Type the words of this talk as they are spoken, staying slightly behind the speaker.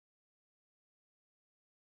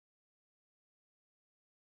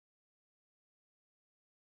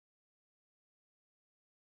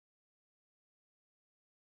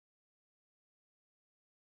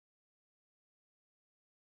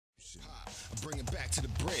Bring it back to the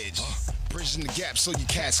bridge. Bridging the gap so you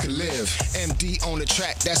cats can live. MD on the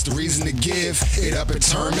track, that's the reason to give it up and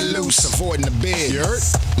turn me loose, avoiding the bid.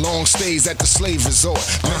 Long stays at the slave resort,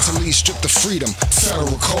 mentally stripped of freedom,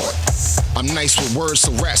 federal court. I'm nice with words,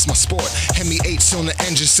 so rap's my sport. Hemi 8s on the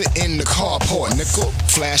engine, sit in the carport. Nickel,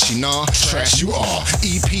 flashy, nah, trash you are.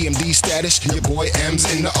 EPMD status, your boy M's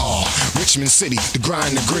in the R. Richmond City, the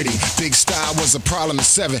grind, the gritty. Big style was a problem in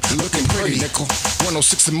 7, looking pretty. Nickel,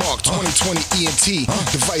 106 and Mark, 2020 ENT.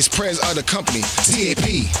 The vice pres of the company,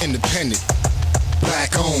 DAP, independent.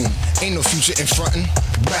 Black owned, ain't no future in frontin'.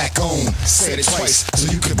 Black owned, said it twice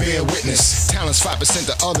so you could bear witness. Talent's 5%,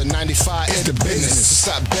 the other 95 is the business.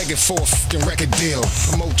 So stop begging for a fucking record deal.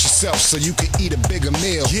 Promote yourself so you can eat a bigger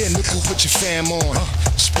meal. Yeah, nickel, put your fam on.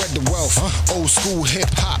 Spread the wealth. Old school hip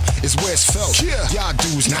hop is where it's felt. Y'all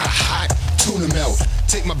dudes not hot, tuna melt.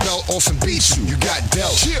 Take my belt off and beat you. You got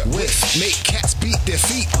dealt with. Make cats beat their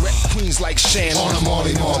feet. Rep queens like Shan on a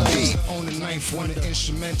Marley Marl beat. On the 9th one, the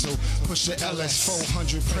instrumental. Push the LS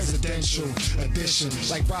 400 presidential edition.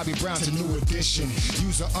 Like Bobby Brown to New Edition.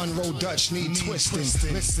 Use an unrolled Dutch, need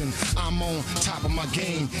twisting. Listen, I'm on top of my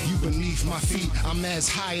game. You beneath my feet. I'm as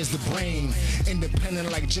high as the brain.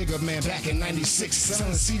 Independent like Jigga Man back in '96.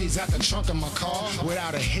 Selling CDs out the trunk of my car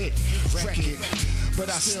without a hit record. But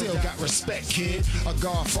I still got respect, kid. A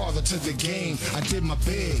godfather to the game. I did my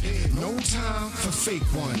bid. No time for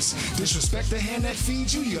fake ones. Disrespect the hand that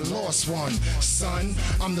feeds you, you lost one. Son,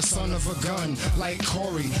 I'm the son of a gun. Like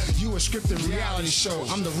Corey, you a scripted reality show.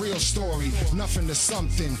 I'm the real story. Nothing to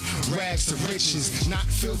something. Rags to riches. Not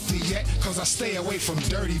filthy yet, cause I stay away from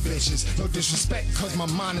dirty bitches. No disrespect, cause my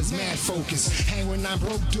mind is mad focused. Hang with 9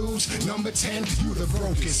 broke dudes. Number 10, you the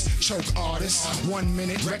brokest. Choke artist. 1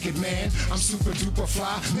 minute record man. I'm super duper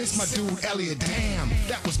fly, miss my dude Elliot. Damn,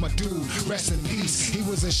 that was my dude. Rest in peace. He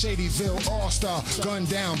was a Shadyville all-star, gunned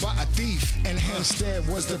down by a thief. And Hempstead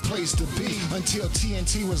was the place to be until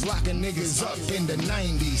TNT was locking niggas up in the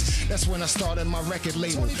 90s. That's when I started my record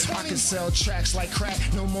label. I could sell tracks like crack,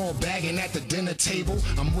 no more bagging at the dinner table.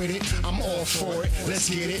 I'm with it, I'm all for it. Let's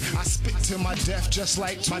get it. I spit to my death just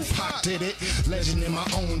like my Pac did it. Legend in my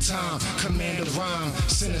own time, commander rhyme,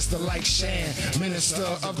 sinister like Shan, minister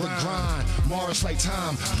of the grind. Morris like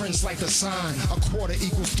time, Prince like the sign. A quarter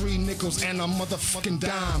equals 3 nickels and a motherfucking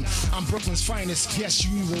dime. I'm Brooklyn's finest, yes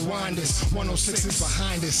you rewind this. 106 is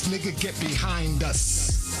behind us, nigga get behind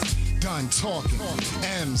us. Done talking,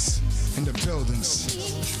 M's in the buildings.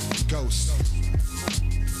 Ghost.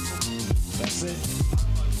 That's it.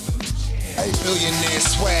 Billionaire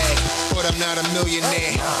swag, but I'm not a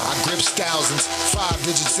millionaire. I grips thousands, 5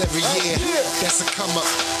 digits every year. That's a come up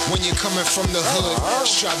when you're coming from the hood.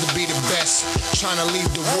 Strive to be the best, trying to leave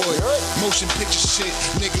the wood. Motion picture shit,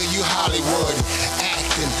 nigga, you Hollywood.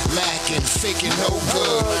 Acting, lacking, faking, no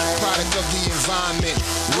good. Product of the environment,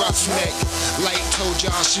 roughneck. Light told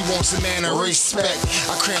y'all she wants a man of respect.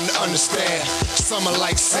 I cram to understand, summer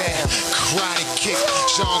like sand. Karate kick,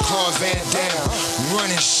 Jean-Claude Van Damme.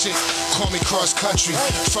 Running shit, call me cross country.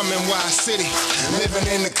 From NY City, living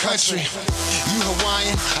in the country. You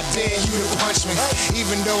Hawaiian, I dare you to punch me.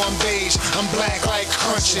 Even though I'm beige, I'm black like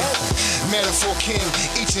crunchy. Metaphor king,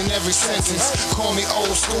 each and every sentence. Call me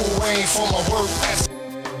old school Wayne for my work ethic.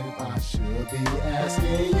 I should be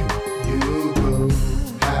asking you boo,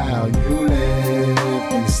 how you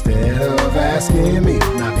live instead of asking me.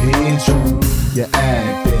 Not being true, you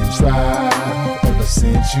act and try. Ever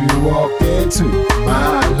since you walked into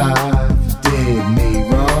my life, you did me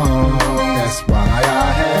wrong. That's why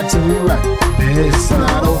I had to write. It's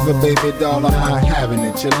not over, baby doll, I'm not having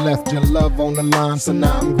it. You left your love on the line, so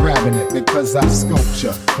now I'm grabbing it. Because I sculpted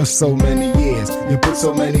you for so many years. You put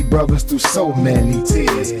so many brothers through so many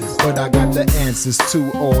tears. But I got the answers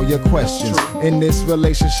to all your questions. In this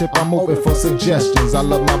relationship, I'm open for suggestions. I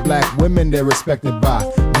love my black women, they're respected by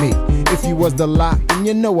me. If you was the lock, then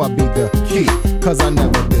you know I'd be the key. Cause I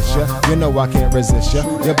never dish ya, you know I can't resist ya.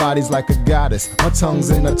 Your body's like a goddess, my tongue's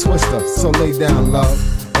in a twister. So lay down, love,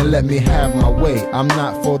 and let me have my way. I'm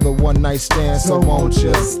not for the one night stand, so won't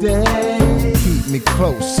you stay? Keep me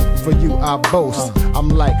close, for you I boast. I'm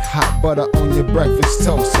like hot butter on your breakfast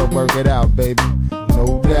toast. So work it out, baby,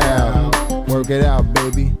 no doubt. Work it out,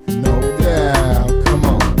 baby, no doubt. Come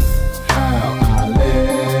on. How I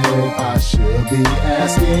live, I should be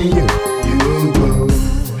asking you boo,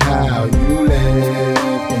 how you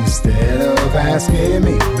live instead of asking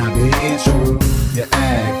me. Not being true, you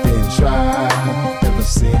act and try. Ever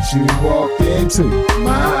since you walked into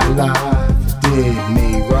my life, did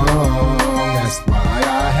me wrong. That's why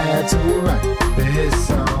I had to write this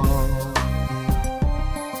song.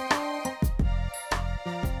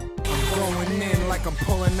 I'm going in like a I'm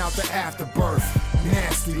pulling out the afterbirth.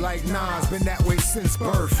 Nasty like Nas, been that way since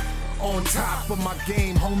birth. On top of my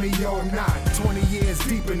game, homie, yo, not 20 years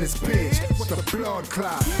deep in this bitch with the blood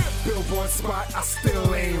clot. Billboard spot, I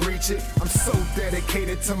still ain't reach it. I'm so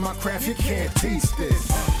dedicated to my craft, you can't teach this.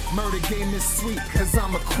 Murder game is sweet, cause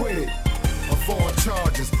I'm acquitted of all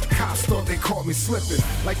charges. Cops thought they caught me slipping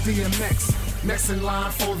like DMX. Next in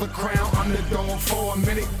line for the crown, I'm the dog for a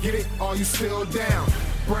minute. Get it? Are you still down?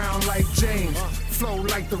 Brown like James, flow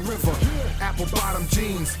like the river. Apple bottom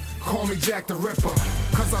jeans, call me Jack the Ripper.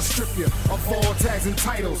 Cause I strip you of all tags and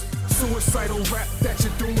titles. Suicidal rap that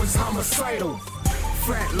you're doing's homicidal.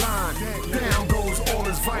 Flat line, down goes all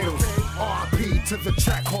his vitals. RIP to the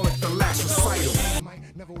track, call it the last recital.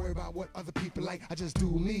 Never worry about what other people like, I just do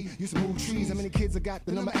me. Used to move trees, how many kids I got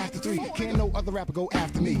the number after 3? Can't no other rapper go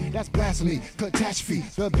after me, that's blasphemy. Catastrophe,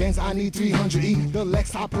 the Benz I need 300E. The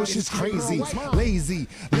Lex I push is crazy. Lazy,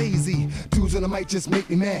 dudes on the mic just make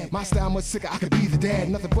me mad. My style much sicker, I could be the dad.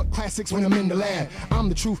 Nothing but classics when I'm in the lab. I'm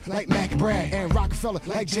the truth like Mac and Brad, and Rockefeller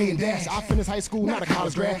like Jay and Dash. I finished high school, not a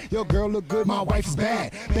college grad. Your girl look good, my wife is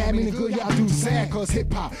bad. Bad meaning good, y'all do sad. Cause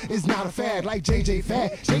hip hop is not a fad like JJ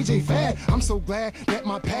Fad. JJ Fad, I'm so glad that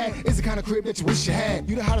my pad is the kind of crib that you wish you had.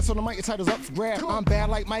 You the hottest on the mic, your title's up for grab. I'm bad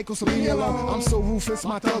like Michael, so leave me alone. I'm so ruthless,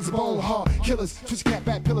 my thugs are bone hard killers. Twitch cat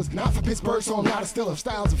back pillars, not for Pittsburgh, so I'm not a stiller.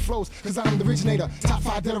 Styles and flows, cause I'm the originator. Top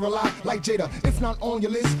 5 dead or alive like Jada. If not on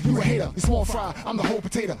your list, you a hater. You small fry, I'm the whole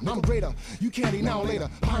potato. I'm greater, you can't eat now or later.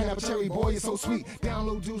 Pineapple cherry, boy, you're so sweet.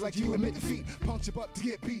 Download dudes like you admit defeat. Punch up to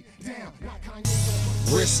get beat down, not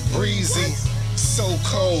Kanye. Wrist breezy, so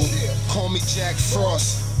cold. Call me Jack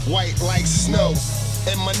Frost, white like snow.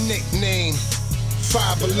 And my nickname,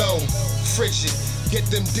 Five Below. Frigid, get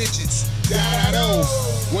them digits, da-da-do.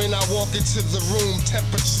 When I walk into the room,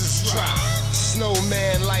 temperatures drop.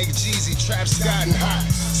 Snowman like Jeezy, traps gotten hot.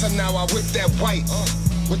 So now I whip that white,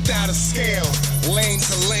 without a scale. Lane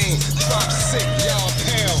to lane, drop sick, y'all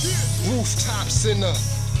pale. Rooftops in the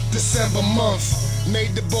December month.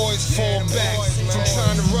 Made the boys fall back from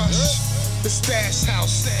trying to rush. The stash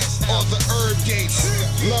house, or the herb gates.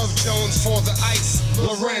 Love Jones for the ice,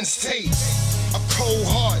 Lorenz Tate. A cold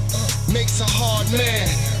heart makes a hard man.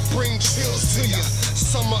 Bring chills to ya,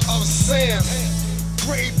 summer of Sam.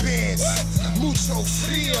 Gray beards, mucho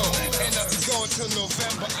frio. And I'll be going till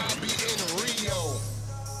November, I'll be in Rio.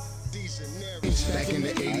 Back in the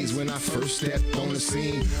 80s when I first stepped on the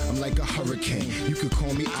scene, I'm like a hurricane, you could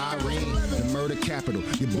call me Irene. The murder capital,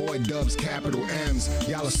 your boy Dubs, capital M's.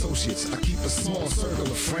 Y'all associates, I keep a small circle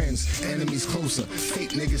of friends. Enemies closer,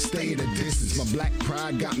 fake niggas stay at a distance. My black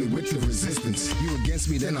pride got me with the resistance. You against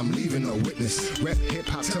me, then I'm leaving no witness. Rep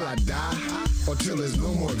hip-hop till I die, or till there's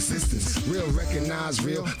no more existence. Real recognize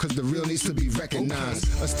real, cause the real needs to be recognized.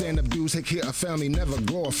 A stand-up dudes take care of family, never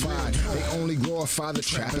glorified. They only glorify the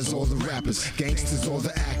trappers or the rappers. Gangsters or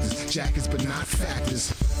the actors, jackets but not factors.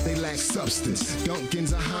 They lack substance,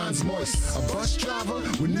 Dunkins or Heinz Moist. A bus driver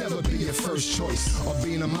would never be your first choice. Or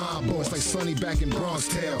being a mob boss like Sonny back in Bronx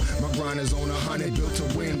Tale. My grind is on 100, built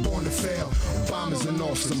to win, born to fail. Obama's an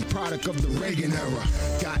awesome product of the Reagan era.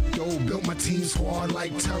 Got dough, built my team squad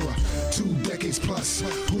like terror. 2 decades plus,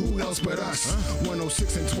 who else but us?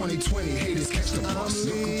 106 and 2020, haters catch the bus.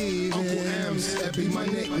 Uncle M's, that be my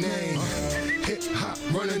nickname. Hip hop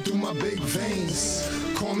running through my big veins.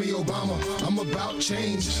 Call me Obama, I'm about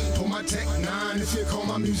change. Pull my Tech 9 if you call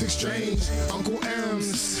my music strange. Uncle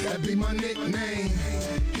M's, that be my nickname.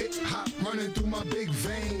 Hip hop running through my big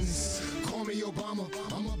veins. Call me Obama,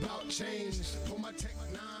 I'm about change. Pull my Tech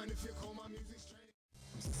 9 if you call my music strange.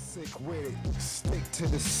 Sick with it, stick to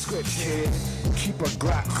the script, kid. Keep a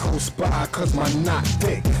Glock close by, cause my knot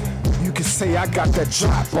thick. You can say I got that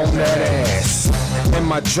drop on that ass. And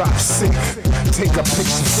my drop sick, take a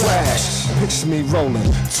picture flash. Picture me rolling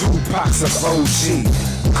 2 packs of OG.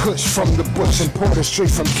 Kush from the bush, imported straight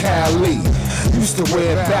from Cali. Used to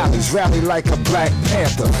wear valleys, rally like a Black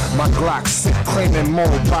Panther. My Glock sick, claiming more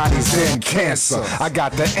bodies than cancer. I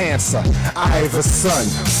got the answer, Iverson,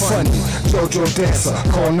 funny, JoJo dancer.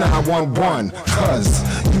 Call 911, cuz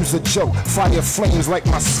use a joke, fire flames like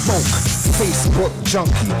my smoke. Facebook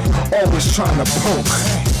junkie, always trying to poke.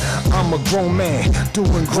 I'm a grown man,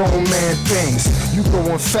 doing grown man things. You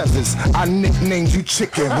throwing feathers, I nicknamed you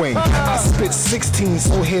chicken wing. I spit 16,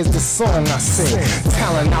 so here's the song I sing.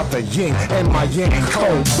 Talent out the yin and my yin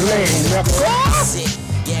cold bling. Sick,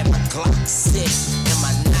 yeah, my Glock sick, and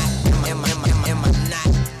my knot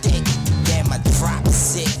thick, yeah, my drop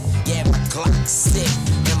sick, yeah, my Glock sick,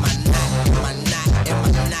 and my knot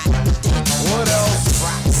thick. What else?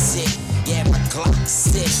 Drop sick, yeah, my Glock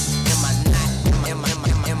sick, and my knot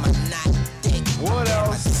thick. What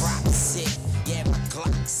else? My drop sick, yeah, my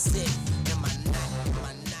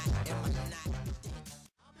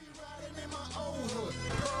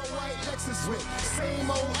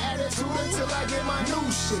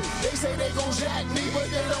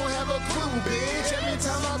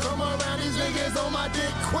my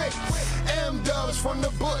dick quick. M-dubs from the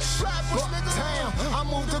bush, Bucktown. I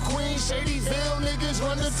moved to Queens, Shadyville, niggas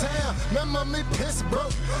run the town. Remember me piss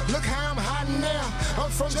broke, look how I'm hot now.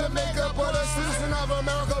 I'm from Jamaica, but a citizen of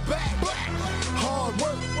America back. Hard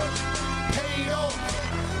work, paid off.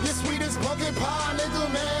 Your sweetest pumpkin pie,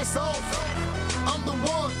 nigga, mask off. I'm the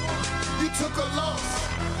one, you took a loss.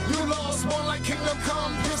 You lost one like Kingdom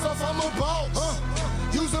Come, pissed off I'm a boss.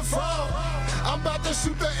 You's a fraud. I'm about to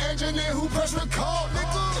shoot the engineer who press record,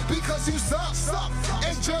 nigga, because you suck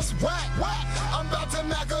and just whack. I'm about to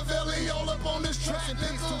Machiavelli all up on this track,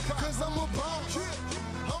 nigga, cause I'm a boss.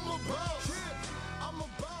 I'm a boss. I'm a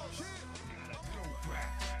boss.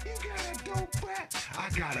 You got a dope rap. I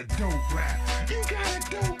got a dope rap. You got a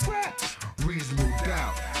dope rap. Reasonable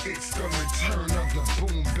doubt. It's the return of the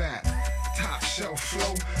boom bap. Top shelf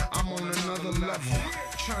flow, I'm on another level.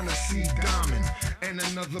 Tryna see diamond and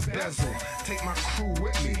another bezel. Take my crew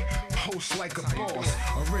with me, host like a boss.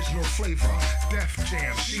 Original flavor, Def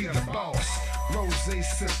Jam, she the boss. Rosé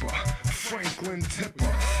sipper, Franklin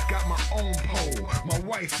tipper. Got my own pole, my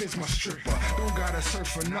wife is my stripper. Don't gotta search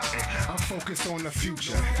for nothing, I'm focused on the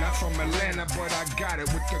future. Not from Atlanta, but I got it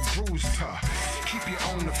with the grooves tough. Keep you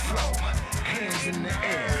on the flow, hands in the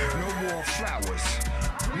air, no more flowers.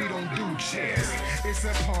 We don't do chairs, it's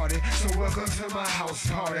a party, so welcome to my house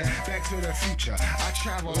party. Back to the future, I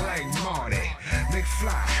travel like Marty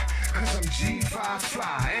McFly, cause I'm G5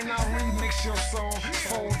 fly. And I'll remix your song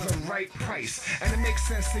for the right price. And it makes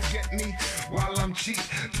sense to get me while I'm cheap.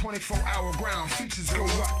 24-hour ground features go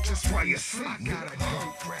up just while you sleep. I got a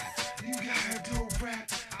dope rap, you got a dope rap.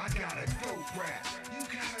 I got a dope rap, you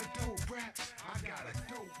got a dope rap. I got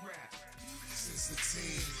a dope rap. Since the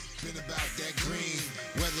team, been about that green.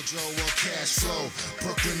 Whether Joe or cash flow,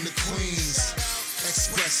 Brooklyn to Queens.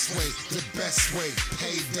 Expressway, the best way,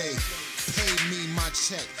 payday. Pay me my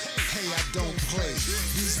check, hey I don't play.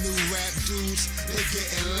 These new rap dudes, they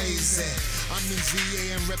getting lazy. I'm in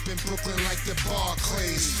VA and reppin' Brooklyn like the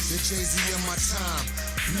Barclays. The Jay-Z of my time,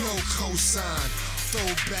 no cosign.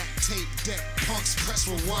 Throwback tape deck, punks press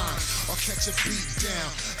rewind, or catch a beat down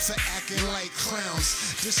for acting like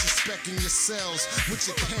clowns, disrespecting yourselves with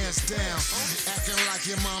your pants down, acting like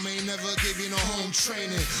your mom ain't never give you no home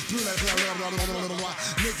training. Blah, blah, blah, blah, blah, blah, blah.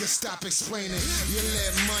 Nigga, stop explaining. You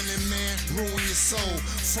let money, man, ruin your soul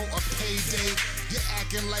for a payday. You're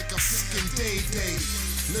acting like a fucking day-day.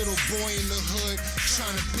 Little boy in the hood,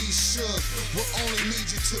 trying to be shook. Will only lead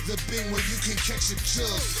you to the bin where you can catch a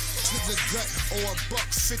jug. To the gut or a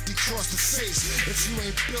 $1.50 cross the face. If you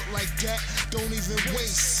ain't built like that, don't even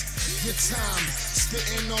waste your time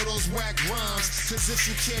spitting all those whack rhymes. Cause if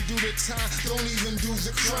you can't do the time, don't even do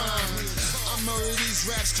the crime. I murder these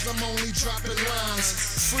raps cause I'm only dropping lines.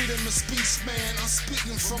 Freedom of speech, man, I'm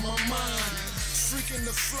speaking from my mind. Freaking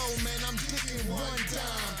the flow, man, I'm dicking one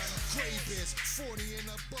dime. Gray bears, 40 and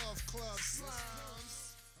above club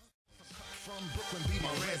slimes. From Brooklyn, be my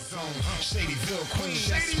red zone. Shadyville, Queens,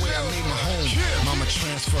 that's where I made my home. Mama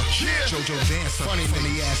transfer, JoJo dancer. Funny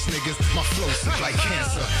many ass niggas, my flow sick like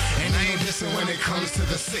cancer. And I ain't dissing when it comes to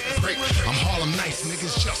the sick break. I'm Harlem nice,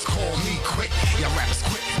 niggas just call me quick. Y'all rappers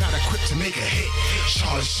quick, not equipped to make a hit.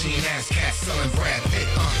 Charlie Sheen ass cat selling Brad Pitt.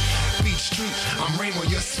 Beach Street, I'm Rainbow,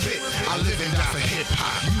 your spit. I live and die for hip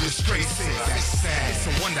hop. You the straight sick, that's sad. It's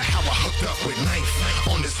a wonder how I hooked up with Knife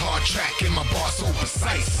on this hard track and my bar so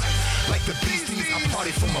precise. Like the Beasties, I party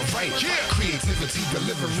from my right. Creativity,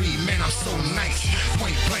 delivery, man, I'm so nice.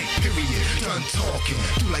 Point blank, period, done talking.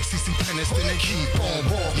 Do like CC Peniston and keep on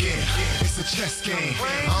walking. It's a chess game,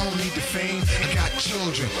 I don't need the fame. I got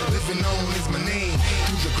children, living on is my name.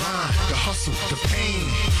 Through the grind, the hustle, the pain,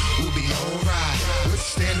 we'll be alright.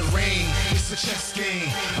 Withstand the rain, it's a chess game.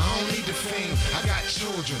 I don't need the fame. I got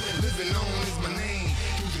children, living on is my name.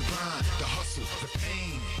 Through the grind, the hustle, the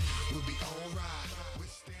pain.